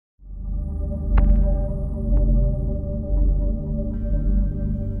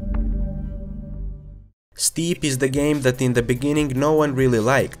Steep is the game that in the beginning no one really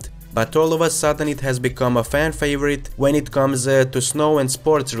liked, but all of a sudden it has become a fan favorite when it comes to snow and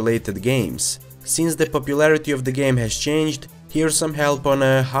sports related games. Since the popularity of the game has changed, here's some help on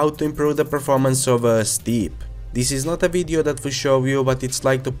how to improve the performance of Steep. This is not a video that will show you what it's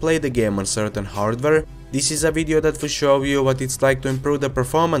like to play the game on certain hardware. This is a video that will show you what it's like to improve the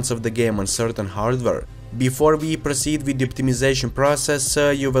performance of the game on certain hardware. Before we proceed with the optimization process,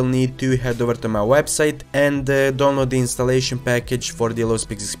 you will need to head over to my website and download the installation package for the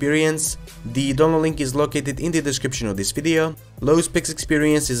LowSpecs Experience. The download link is located in the description of this video. LowSpecs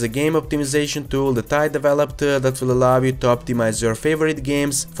Experience is a game optimization tool that I developed that will allow you to optimize your favorite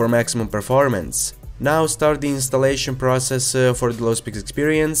games for maximum performance. Now start the installation process for the LowSpecs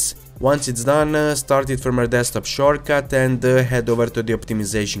Experience. Once it's done, start it from your desktop shortcut and head over to the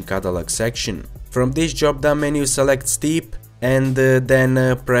optimization catalog section. From this drop down menu, select Steep and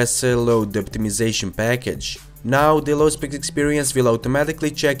then press load the optimization package. Now the LowSpecs Experience will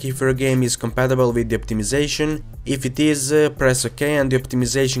automatically check if your game is compatible with the optimization. If it is, press OK and the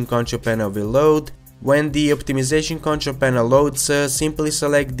optimization control panel will load. When the optimization control panel loads, simply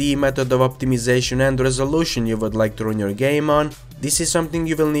select the method of optimization and resolution you would like to run your game on. This is something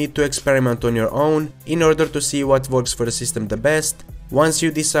you will need to experiment on your own in order to see what works for the system the best. Once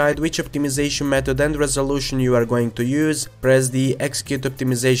you decide which optimization method and resolution you are going to use, press the execute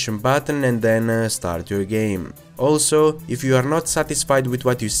optimization button and then start your game. Also, if you are not satisfied with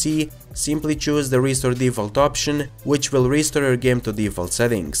what you see, simply choose the restore default option, which will restore your game to default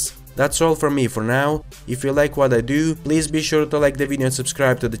settings. That's all from me for now. If you like what I do, please be sure to like the video and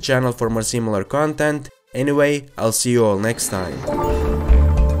subscribe to the channel for more similar content. Anyway, I'll see you all next time.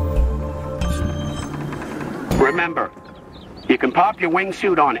 Remember, you can pop your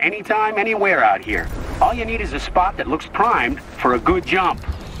wingsuit on anytime, anywhere out here. All you need is a spot that looks primed for a good jump.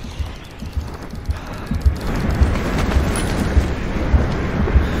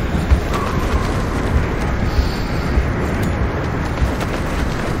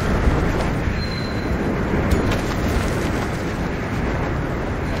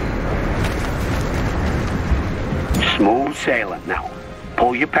 Smooth sailing. Now,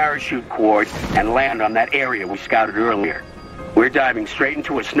 pull your parachute cord and land on that area we scouted earlier. We're diving straight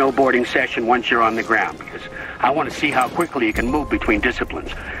into a snowboarding session once you're on the ground, because I want to see how quickly you can move between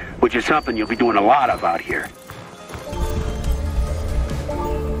disciplines, which is something you'll be doing a lot of out here.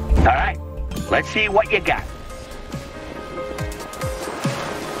 All right, let's see what you got.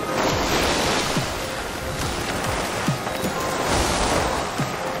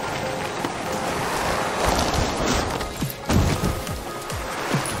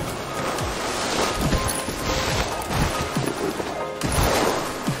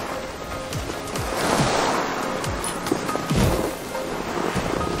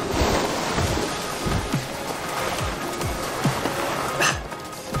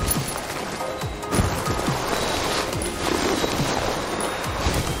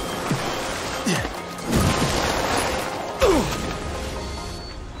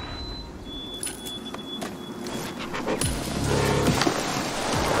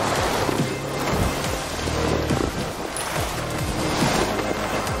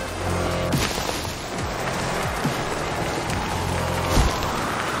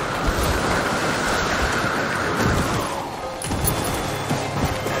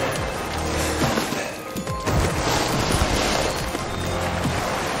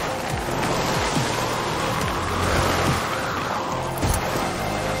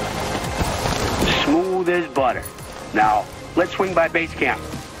 As butter. Now, let's swing by base camp.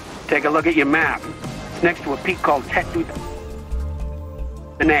 Take a look at your map. It's next to a peak called Tetu.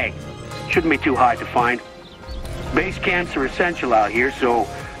 Shouldn't be too hard to find. Base camps are essential out here, so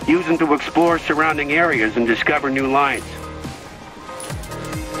use them to explore surrounding areas and discover new lines.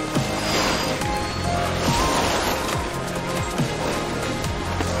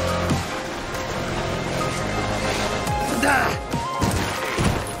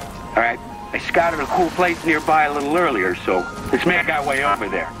 All right. I scouted a cool place nearby a little earlier, so let's make our way over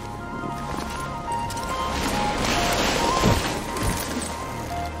there.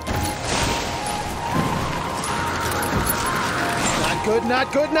 Not good,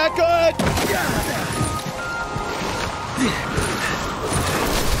 not good, not good!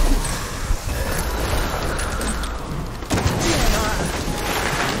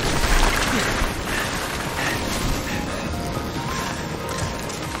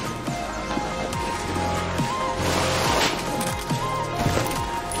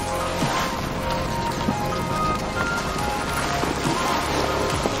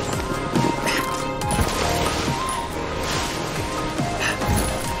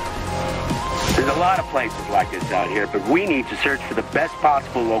 There's a lot of places like this out here, but we need to search for the best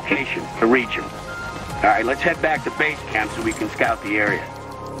possible location to reach them. All right, let's head back to base camp so we can scout the area.